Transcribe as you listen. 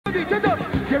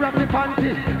Tear up the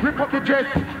panty, rip up the dress.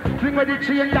 Fling with the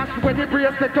chain, that's where the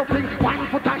bracelet to fling. 1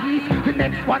 foot a east, the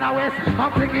next one a west.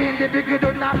 I'm flinging the big,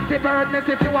 do not the birdness.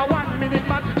 If you are 1 minute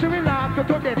man, she will laugh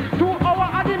to death. 2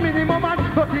 hours at the minimum man,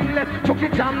 nothing less. Chuck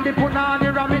it, jam the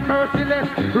punani, ram it merciless.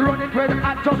 Run it red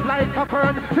hot just like a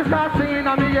fern. She start singing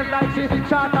on me like she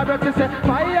shot her breath. She say,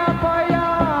 fire,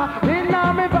 fire, in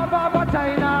me baba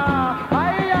vagina.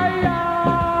 Ay, ay,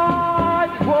 ay,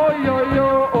 oh, yo,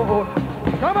 yo, oh, oh.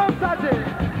 Come on, Sergeant.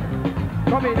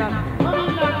 Come in, Naki. Come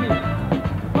in, Naki.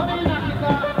 Come in, Naki,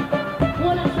 sir.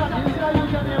 Hold it, Sergeant. You see how you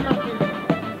can hear Naki.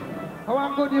 I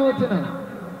want good youth, you know.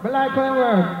 But like how you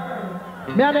work.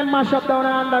 Me and them mash up down the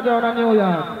underground in New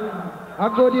York. A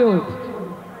good youth.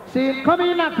 See, come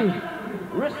in, Naki.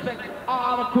 Respect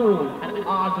all the crew and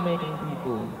all the making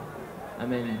people. I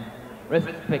mean,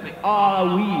 respect all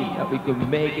the weed that we could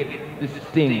make it this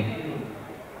thing.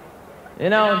 You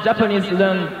know, Japanese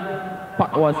learn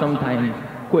power sometimes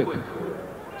quick.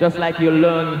 Just like you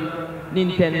learn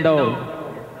Nintendo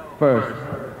first.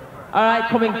 Alright,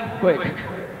 coming quick.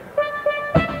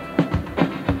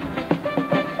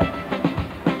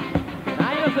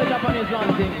 I know the Japanese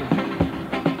run things.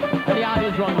 And the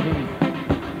artists run things.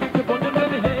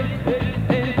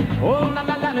 Oh, na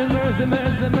la la, mercy,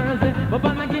 mercy, mercy. But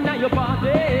I'm not in your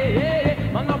party.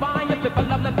 Man, no why you people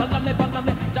love the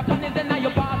Japanese in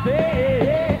your party.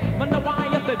 Man, no why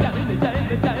you people love the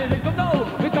no,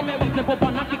 we come here with the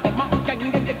Popanaki, come on, gang,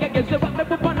 say what the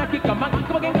Popanaki, come on,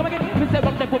 come again, we say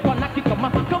what the Popanaki, come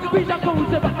on, come be the cool,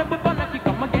 say what the Popanaki,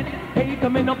 come again. Hey,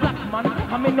 come in no black man,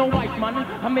 I'm in no white man,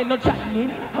 I'm in no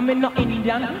Chinese, I'm in no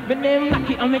Indian. My name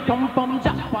Naki, and me come from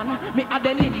Japan. Me are the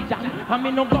ninja, I'm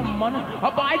in no gunman.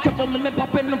 A boy trouble me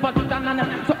pop in the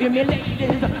Pakistan. So hear me ladies,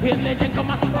 hear me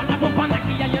gentlemen. On the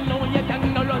Popanaki, and you know you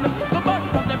can no run. Come on,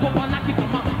 from the Popanaki,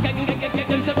 come on.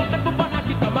 Gang, say what the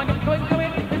Popanaki, come on. Go in,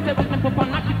 say what the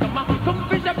Popanaki, come on. Come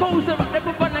fish a coast, say what the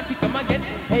Popanaki, come again.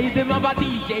 Hey, them have a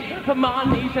DJ from our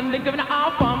nation. They give me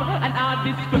our farm and our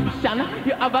description.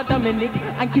 You have a Dominic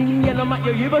and King Yellow,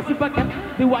 you give us super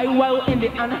cat. The wild in the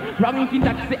hand, ranking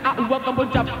taxi at welcome to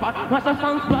Japan. Master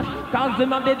sound splash, cause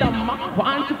them of the Dhamma.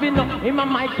 Want to be know in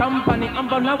my company. I'm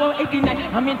Bonago 89,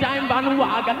 I'm in time Van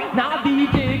Wagon. Now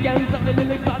DJ gangs of the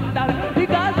little scandal.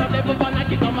 Because of the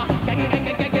Bubanaki Kama. Gang,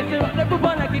 say what the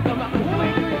Bubanaki Kama.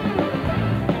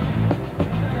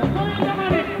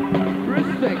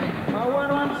 Respect. I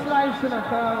want one slice in a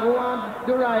car. We want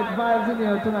the right vibes in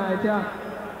here tonight, yeah.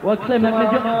 Well, Clement,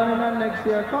 next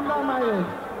year. Come down, my way.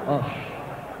 Oh,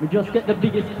 we just get the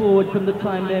biggest forward from the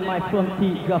time there my front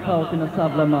teeth drop out in a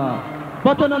Savlamar.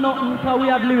 But on a nothing, because we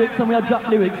have lyrics and we have drop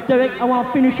lyrics. Derek, I want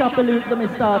to finish off the lyrics that we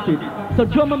started. So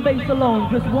drum and bass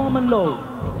alone, just warm and low.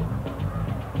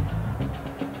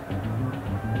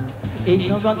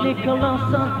 Ignorant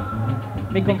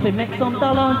Nicholas, me come to make some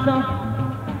dollars.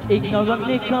 Ignorant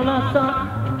Nicholas,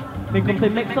 me come to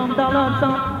make some dollars.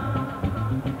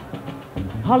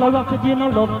 Holler out to you no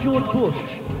love George Bush.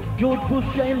 George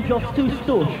Bush ain't just too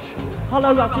stush.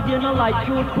 Holler out to you no like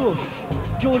George Bush.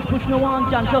 George Bush no one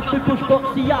can just to push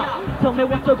but see ya. Tell me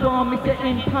what's a wrong, me say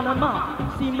in Panama.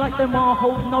 Seem like them all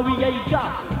hold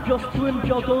Noriega. Just to him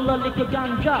juggle a little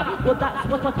ganja. But that's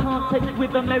what I can't take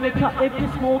with America. Every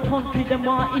small country them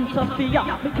want interfere.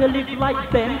 Make you live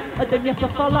like them, and then you have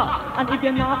to follow. And if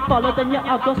you're not follow, then you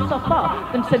have to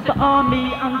suffer. Them send for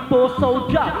army and for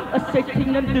soldier. A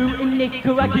setting them do in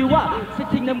Nicaragua.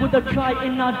 Sitting them with a try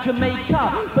in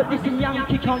Jamaica. But listen,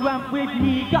 Yankee can't ramp with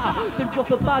nigga. Then drop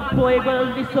a bad boy, well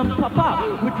listen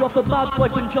papa. We drop a bad boy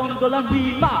from jungle and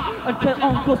Rima. And tell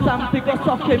Uncle Sam pick us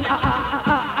off him.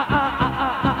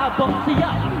 Boxy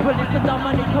up, well listen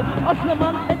Dominic,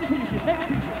 Oshlaman, and finish it.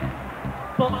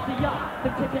 Boxy up,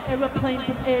 then take an aeroplane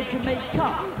from Air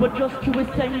Jamaica. But just to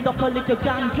send up a little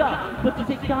ganja. But is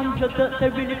it ganja that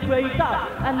they're really afraid of?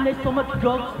 And there's so much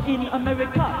drugs in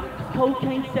America.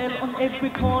 Cocaine sell on every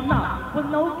corner. Well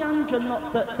no ganja,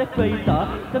 not that they're afraid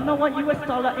of. Then no one US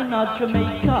dollar in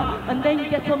Jamaica. And then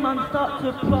get a man start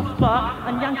to prosper.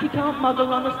 And Yankee can't muggle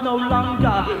on us no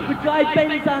longer. We drive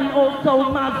Benz and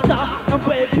also Mazda. And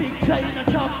wear big chain and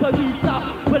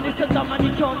champerita. Well it's a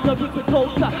Dominic Jones, a Ricky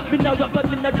Coulter. Me no rubber,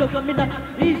 me no jugger, me no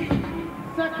east.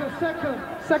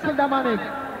 Second Dominic.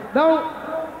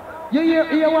 Now, you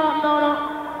hear what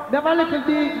now? They have a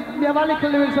little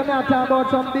lyrics and I talk about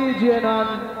some DJ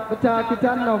and we talk it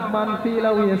enough man feel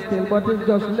away still, but it's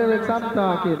just lyrics I'm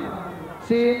talking.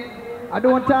 See, I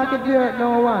don't talk it here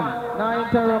no one, not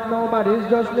interrupt nobody, it's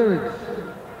just lyrics.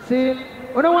 See,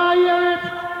 you don't want to hear it?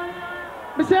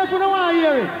 Me say you don't want to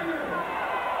hear it.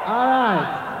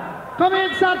 Alright. Come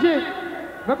in, Sajid.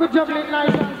 We could juggle it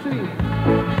nice and sweet.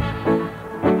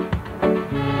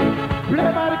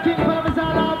 Play by the king, follow me,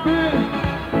 all our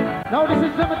bills. Now this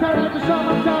is cemetery, let me show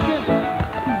I'm talking.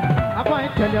 I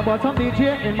might tell you about some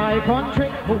DJ in my country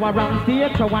who around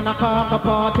stage to wanna cock a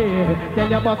party. Tell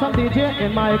you about some DJ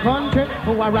in my country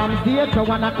who around stage to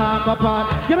wanna cock a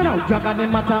party. Give me no dragon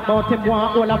in matter about him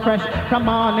want all a fresh. Come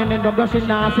on in the gushing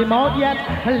now him out yet.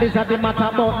 Lizard the matter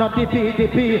about not the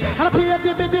PDP. And I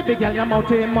pay the girl you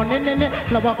out him money in it.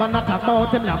 Flower gonna talk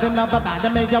about him love a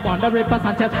bad make you wonder if a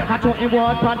Sanchez. I show him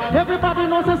what pan. Everybody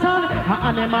knows the son,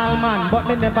 an animal man, but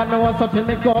me never know something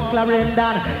me go clearing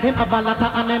down. Him have a lot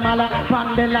of animal.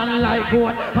 Pandelan like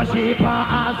goat, a sheep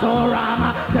also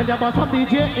rama. Tell you about some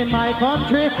DJ in my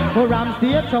country who ram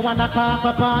stage to wanna cock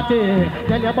a party.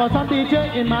 Tell you about some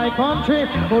DJ in my country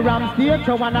who ram stage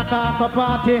to wanna cock a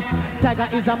party. Tiger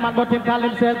is a man but him call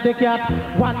himself the cat.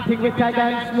 One thing with Tiger,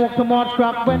 him smoke too much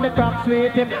crack. When the crack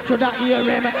sweet him, should I hear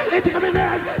him? It is me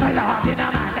nerve, I love in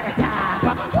a man at the top.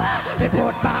 They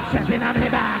put back strength in a me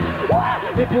back.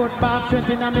 They put back strength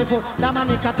in a me foot. The man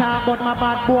he can talk but my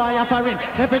bad boy offering.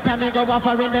 Every time he go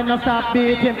offering, then no stop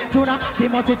beat him. Tuna, he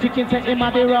must see chicken, say him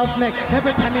a the roughneck.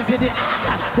 Every time he see the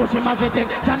push him as he take.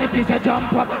 Johnny please say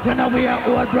jump up, when we are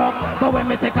old broke. But when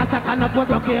me take a second up, we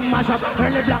broke him mash up.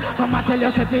 Early black, come and tell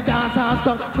you say he dance and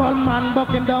stuff. Skull man buck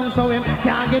him down so him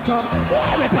can't get up.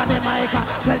 Rip on the mic,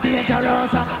 well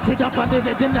dangerous. Sit up on the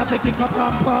rhythm, never kick up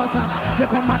composer. You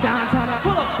come and dance and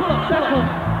pull up, circle.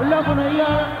 Love on a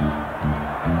year.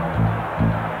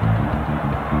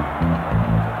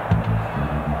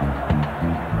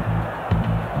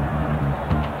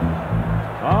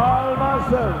 All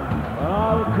myself and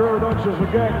all crew, don't you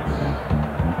forget.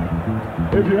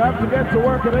 If you have to get to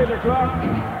work at 8 o'clock,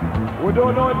 we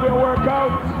don't know if you'll work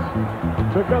out.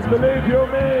 Because believe you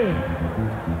me,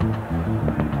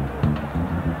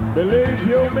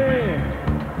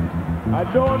 I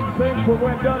don't think we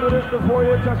went done with it before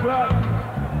 8 o'clock.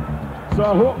 So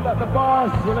I hope that the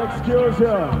boss will excuse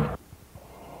you.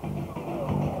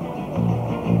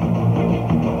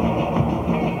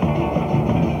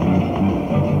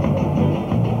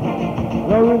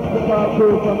 Now it's the car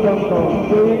crew from downtown.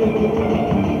 See?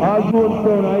 All doing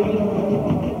so nice.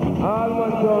 All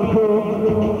one town crew.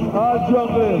 All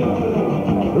junglers.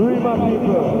 Rima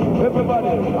people.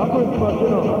 Everybody. A Christmas, you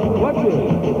know. Watch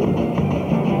it.